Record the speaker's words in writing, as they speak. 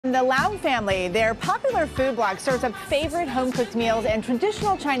from the Leung family. Their popular food blog serves up favorite home-cooked meals and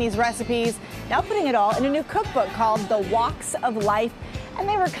traditional Chinese recipes, now putting it all in a new cookbook called The Walks of Life. And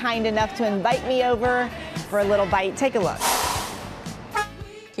they were kind enough to invite me over for a little bite. Take a look.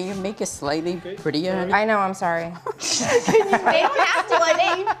 Can you make it slightly prettier? I know, I'm sorry. They don't have to, I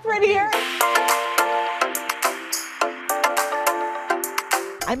think, prettier.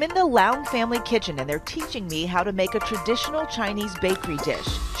 I'm in the Leung family kitchen and they're teaching me how to make a traditional Chinese bakery dish,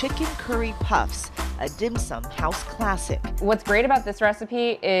 chicken curry puffs, a dim sum house classic. What's great about this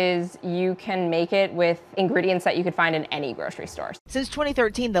recipe is you can make it with ingredients that you could find in any grocery store. Since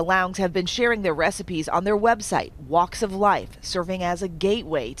 2013, the Leungs have been sharing their recipes on their website, Walks of Life, serving as a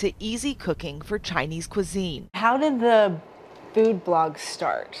gateway to easy cooking for Chinese cuisine. How did the food blog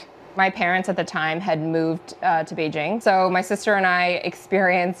start? My parents at the time had moved to Beijing, so my sister and I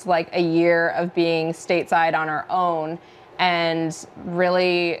experienced like a year of being stateside on our own, and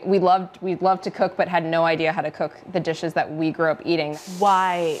really we loved to cook but had no idea how to cook the dishes that we grew up eating.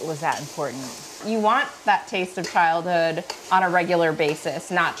 Why was that important? You want that taste of childhood on a regular basis,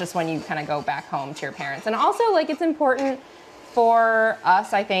 not just when you kind of go back home to your parents. And also, like, it's important for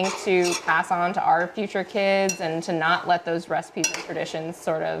us, I think, to pass on to our future kids and to not let those recipes and traditions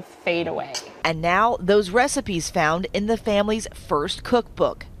sort of fade away. And now those recipes found in the family's first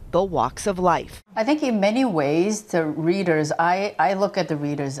cookbook, The Walks of Life. I think in many ways, the readers, I look at the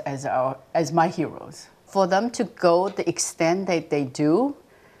readers as my heroes. For them to go the extent that they do,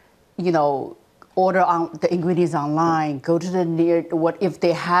 you know, order on the ingredients online, go to the if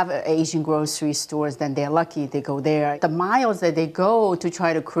they have Asian grocery stores, then they're lucky, they go there. The miles that they go to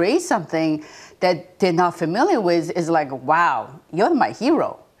try to create something that they're not familiar with is like, wow, you're my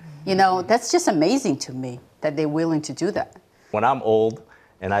hero. You know, that's just amazing to me that they're willing to do that. When I'm old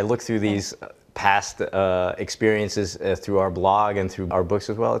and I look through these past experiences through our blog and through our books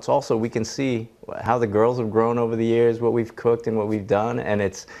as well, it's also, we can see how the girls have grown over the years, what we've cooked and what we've done, and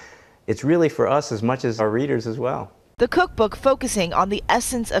it's really for us as much as our readers as well. The cookbook focusing on the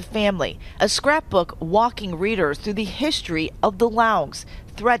essence of family, a scrapbook walking readers through the history of the Leungs,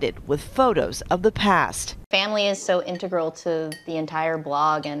 threaded with photos of the past. Family is so integral to the entire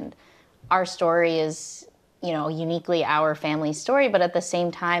blog, and our story is, you know, uniquely our family story, but at the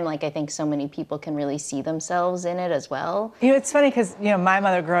same time, like, I think so many people can really see themselves in it as well. You know, it's funny because, you know, my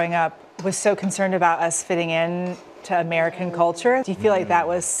mother growing up was so concerned about us fitting in to American culture. Do you feel like that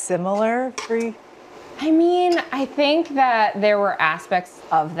was similar for you? I mean, I think that there were aspects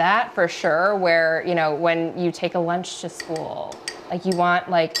of that for sure where, you know, when you take a lunch to school, like you want,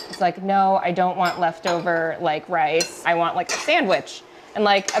 like, it's like, no, I don't want leftover, like, rice. I want, like, a sandwich and,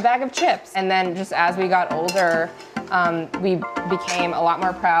 like, a bag of chips. And then just as we got older, we became a lot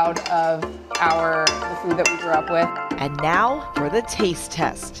more proud of the food that we grew up with. And now for the taste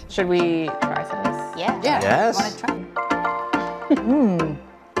test. Should we try some of this? Yeah. Yes. I want to try.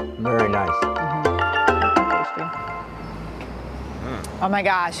 Very nice. Oh my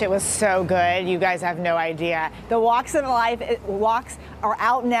gosh, it was so good. You guys have no idea. The Walks of Life walks are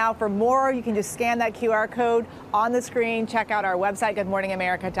out now. For more, you can just scan that QR code on the screen. Check out our website,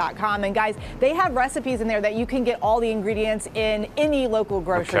 goodmorningamerica.com. And guys, they have recipes in there that you can get all the ingredients in any local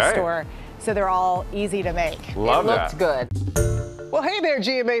grocery store. So they're all easy to make. Love that. It looked good. Well, hey there,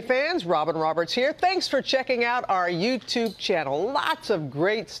 GMA fans. Robin Roberts here. Thanks for checking out our YouTube channel. Lots of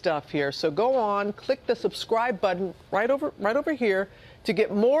great stuff here. So go on, click the subscribe button right over here to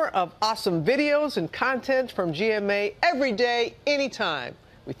get more of awesome videos and content from GMA every day, anytime.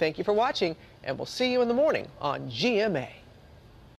 We thank you for watching, and we'll see you in the morning on GMA.